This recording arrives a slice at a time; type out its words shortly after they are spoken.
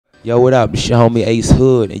Yo, what up? It's your homie Ace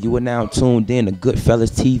Hood, and you are now tuned in to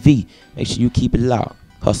Goodfellaz TV. Make sure you keep it loud.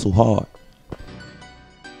 Hustle hard.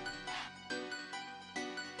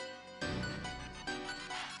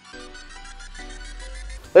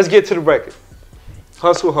 Let's get to the record.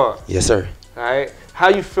 Hustle hard. Yes, sir. All right. How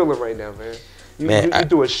you feeling right now, man? You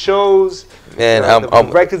doing shows. Man,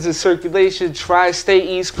 the records in circulation. Tri-state,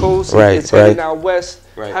 East Coast. Right, it's heading out west.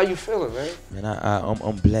 Right. How you feeling, man? Man,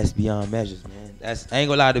 I'm blessed beyond measures, man. I ain't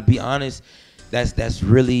gonna lie, to be honest. That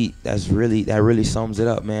really sums it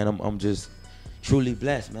up, man. I'm just truly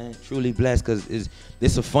blessed, man. Truly blessed, cause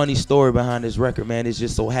it's a funny story behind this record, man. It's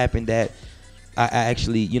just so happened that I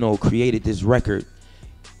actually, created this record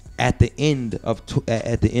at the end of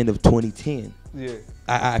 2010. Yeah.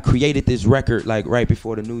 I created this record like right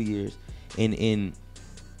before the New Year's, and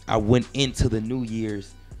I went into the New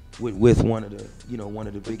Year's with one of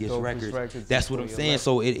the biggest records. That's what I'm saying.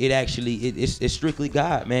 So it's strictly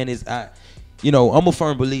God, man. I'm a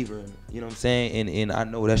firm believer in it, you know what I'm saying? And I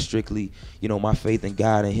know that's strictly, my faith in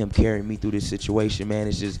God and him carrying me through this situation, man.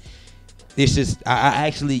 It's just I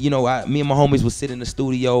actually, me and my homies would sit in the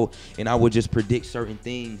studio and I would just predict certain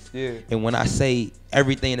things. Yeah. And when I say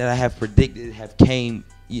everything that I have predicted have came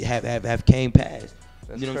past.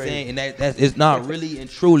 That's you know what I'm crazy. saying? And that's it's not really and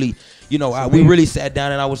truly, we really sat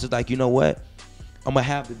down and I was just like, you know what? I'm gonna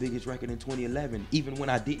have the biggest record in 2011, even when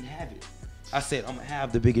I didn't have it. I said I'm gonna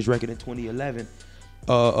have the biggest record in 2011.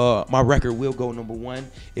 My record will go #1.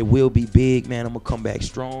 It will be big, man. I'm gonna come back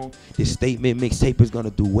strong. This statement mixtape is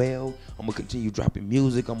gonna do well. I'm gonna continue dropping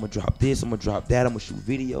music. I'm gonna drop this. I'm gonna drop that. I'm gonna shoot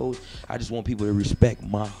videos. I just want people to respect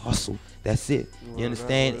my hustle. That's it. You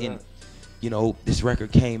understand? And this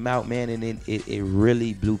record came out, man, and it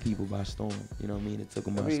really blew people by storm. You know what I mean? It took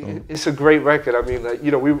them by storm. It's a great record. I mean, like,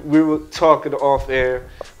 we were talking off air.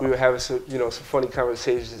 We were having some funny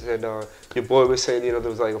conversations, and your boy was saying, there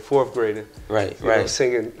was like a 4th grader, right,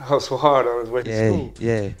 singing "Hustle Hard" on his way to school.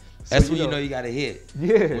 Yeah. That's when you got to hit.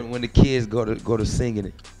 Yeah. When the kids go to singing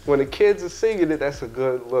it. When the kids are singing it, that's a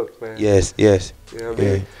good look, man. Yes. You know what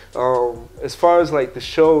I mean? As far as like the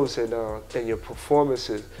shows and your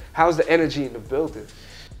performances, how's the energy in the building?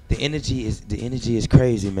 The energy is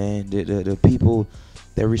crazy, man. The people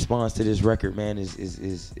that responds to this record, man,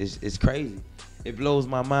 is crazy. It blows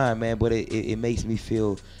my mind, man. But it makes me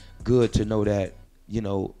feel good to know that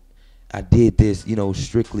I did this,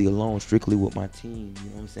 strictly alone, strictly with my team. You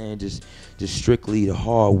know what I'm saying? Just strictly the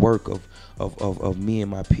hard work of me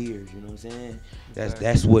and my peers. You know what I'm saying?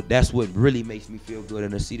 That's what really makes me feel good,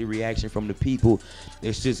 and to see the reaction from the people.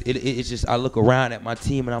 It's just I look around at my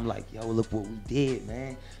team and I'm like, yo, look what we did,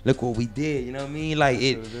 man. Look what we did. You know what I mean? Like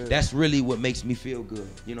that's really what makes me feel good.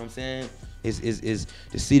 You know what I'm saying? Is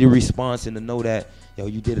to see the response and to know that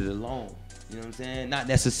you did it alone. You know what I'm saying? Not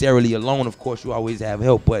necessarily alone, of course. You always have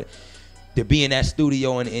help, but to be in that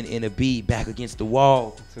studio and to be back against the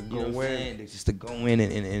wall, just to go in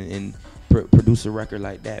and produce a record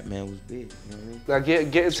like that, man, was big. You know what I mean? Now,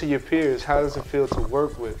 getting to your peers, how does it feel to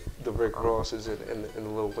work with the Rick Rosses and the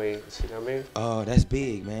Lil Waynes? You know what I mean? Oh, that's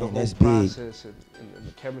big, man. That's big. The process and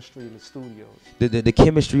the chemistry in the studio. The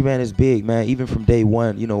chemistry, man, is big, man. Even from day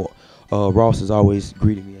one, Ross has always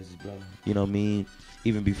greeted me as his brother. You know what I mean?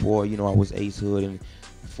 Even before, I was Ace Hood and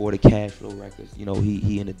before the Cash Flow records,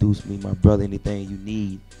 he introduced me, my brother, anything you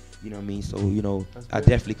need. You know what I mean? So, I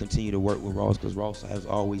definitely continue to work with Ross, because Ross has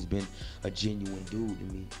always been a genuine dude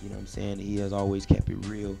to me. You know what I'm saying? He has always kept it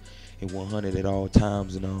real and 100 at all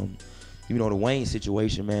times. And, the Wayne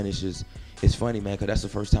situation, man, it's funny, man, because that's the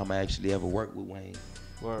first time I actually ever worked with Wayne.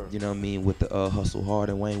 Word. You know what I mean? With the Hustle Hard,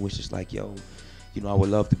 and Wayne was just like, yo, I would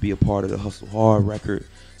love to be a part of the Hustle Hard record.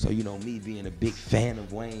 So, me being a big fan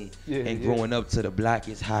of Wayne and growing up to the block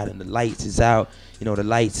is hot and the lights is out, the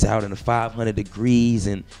lights out and the 500 degrees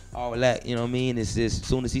and all that, you know what I mean? It's just, as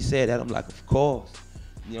soon as he said that, I'm like, of course.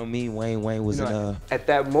 You know what I mean? Wayne was at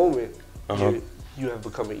that moment, you have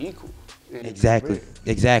become an equal. Exactly.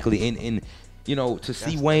 And to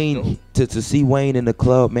see Wayne, to see Wayne in the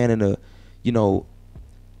club, man, and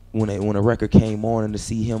when a record came on and to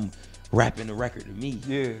see him rapping the record to me.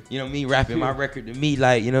 Yeah. You know what I mean? Rapping my record to me,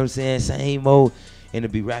 like, you know what I'm saying? Same old. And to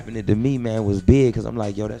be rapping it to me, man, was big, because I'm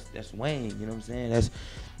like, yo, that's Wayne. You know what I'm saying?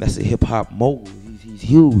 That's a hip hop mogul. He's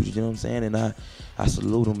huge. You know what I'm saying? And I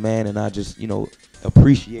salute him, man, and I just,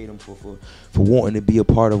 appreciate him for wanting to be a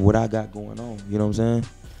part of what I got going on. You know what I'm saying?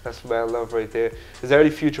 That's mad love right there. Is there any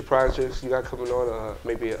future projects you got coming on?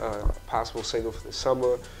 Maybe a possible single for the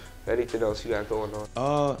summer? Anything else you got going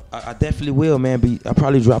on? I definitely will, man. I'll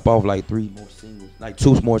probably drop off like 3 more singles, like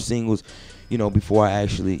 2 more singles, before I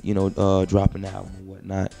actually, drop an album and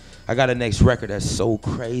whatnot. I got a next record that's so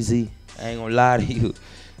crazy. I ain't gonna lie to you.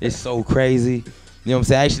 It's so crazy. You know what I'm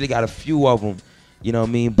saying? I actually got a few of them. You know what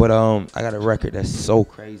I mean? But I got a record that's so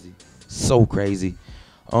crazy. So crazy.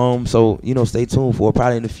 So, you know, stay tuned for it.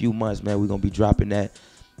 Probably in a few months, man, we're going to be dropping that.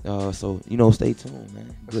 So, you know, stay tuned,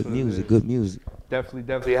 man. Good music, good music. Definitely,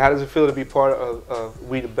 definitely. How does it feel to be part of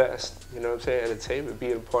We the Best? You know what I'm saying? Entertainment,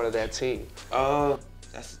 being a part of that team.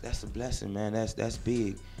 That's a blessing, man. That's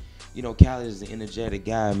big. You know, Khaled is an energetic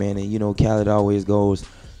guy, man, and you know, Khaled always goes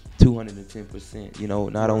 210%. You know,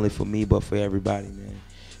 not only for me but for everybody, man.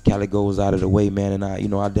 Khaled goes out of the way, man, and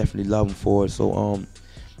I definitely love him for it. So,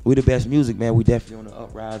 We the Best music, man. We definitely on the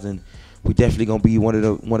uprise, and we definitely gonna be one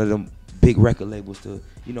of them big record labels to,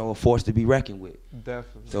 you know, a force to be reckoned with.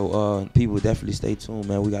 Definitely. So people definitely stay tuned,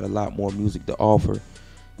 man. We got a lot more music to offer.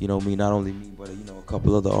 You know me, not only me, but you know, a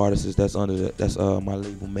couple other artists that's my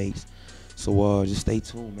label mates. So just stay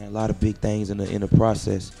tuned, man. A lot of big things in the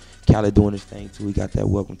process. Khaled doing his thing too. We got that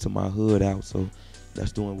Welcome to My Hood out, so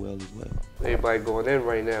that's doing well as well. Everybody going in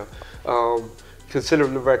right now.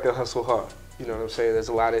 Considering the record Hustle Hard. You know what I'm saying? There's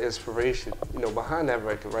a lot of inspiration, you know, behind that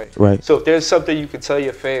record, right? Right. So if there's something you can tell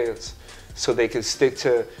your fans so they can stick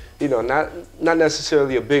to, you know, not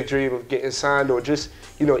necessarily a big dream of getting signed or just,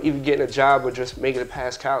 you know, even getting a job or just making it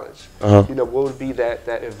past college, you know, what would be that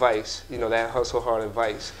advice, you know, that hustle hard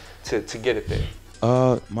advice to get it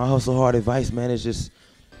there? My hustle hard advice, man, is just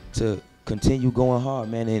to continue going hard,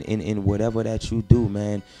 man, in whatever that you do,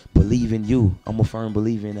 man. Believe in you. I'm a firm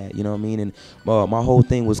believer in that, you know what I mean? And my whole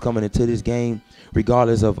thing was coming into this game,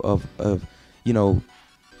 regardless of you know,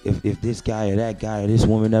 if this guy or that guy or this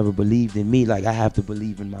woman never believed in me, like I have to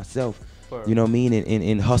believe in myself. Sure. You know what I mean?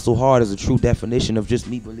 And hustle hard is a true definition of just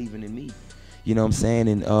me believing in me. You know what I'm saying?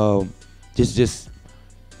 And just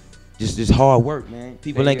hard work, man.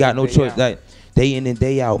 People ain't got no choice. Like day in and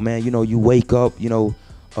day out, man. You know, you wake up, you know,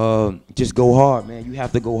 just go hard, man. You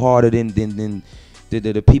have to go harder than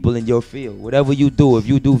the people in your field. Whatever you do, if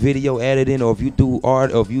you do video editing or if you do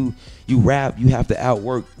art or if you rap, you have to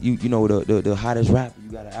outwork you know the hottest rapper.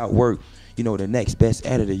 You gotta outwork, you know, the next best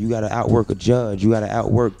editor. You gotta outwork a judge. You gotta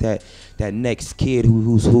outwork that next kid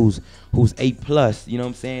who's A+. You know what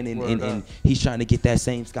I'm saying? And he's trying to get that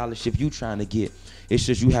same scholarship you trying to get. It's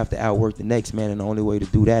just you have to outwork the next man, and the only way to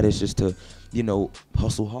do that is just to, you know,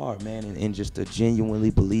 hustle hard, man, and just to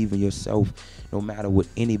genuinely believe in yourself, no matter what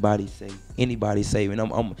anybody say. And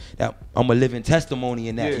I'm a living testimony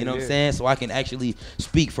in that. You know what I'm saying? So I can actually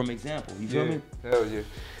speak from example. You feel me? Hell yeah.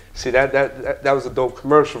 See, that was a dope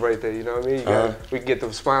commercial right there. You know what I mean? We can get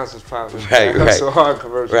the sponsors probably. Right. Hustle hard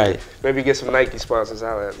commercial. Right. Maybe get some Nike sponsors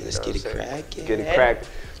out of it. Let's get it cracking. Get it cracking.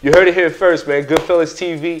 You heard it here first, man. Goodfellaz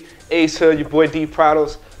TV, Ace Hood, your boy D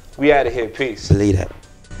Prados. We out of here. Peace. Believe that.